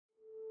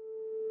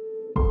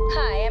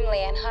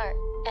Leeann Hart.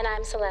 And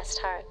I'm Celeste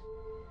Hart.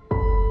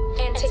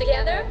 And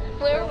together,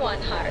 we're one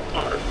heart.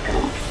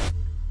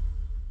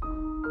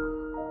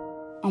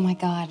 Oh my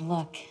God,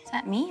 look. Is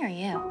that me or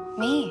you?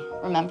 Me,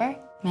 remember?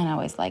 Men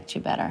always liked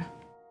you better.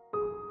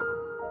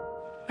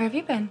 Where have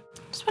you been?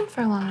 Just went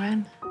for a long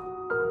run.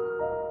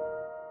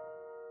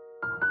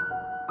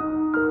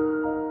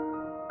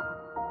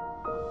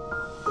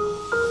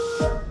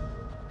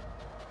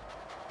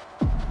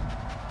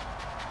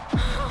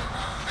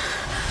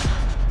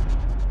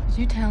 Did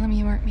you tell him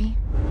you weren't me?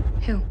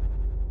 Who?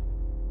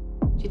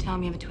 Did you tell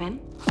him you have a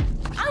twin?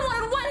 I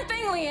wanted one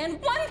thing,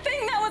 Leeann. One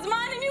thing that was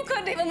mine, and you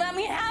couldn't even let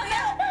me have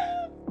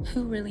it.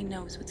 Who really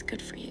knows what's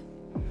good for you?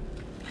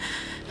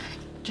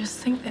 Just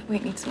think that we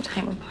need some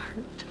time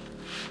apart.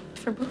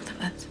 For both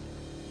of us.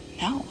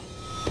 No.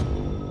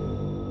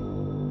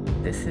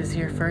 This is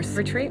your first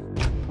retreat?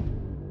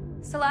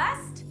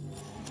 Celeste?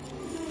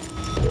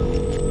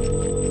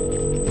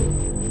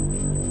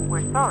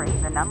 We're sorry,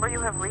 the number you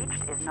have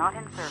reached is not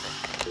in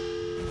service.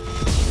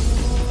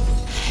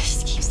 I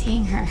just keep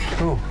seeing her.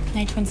 Who?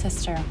 My twin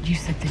sister. You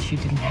said that you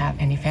didn't have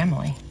any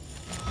family.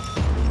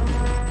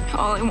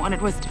 All I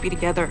wanted was to be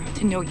together,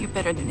 to know you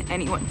better than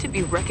anyone, to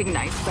be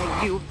recognized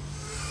by you.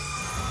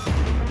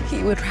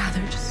 He would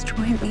rather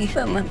destroy me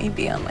than let me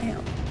be on my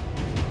own.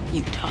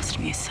 You tossed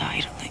me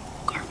aside like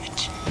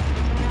garbage.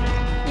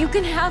 You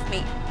can have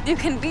me. You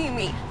can be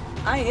me.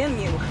 I am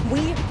you.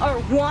 We are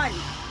one.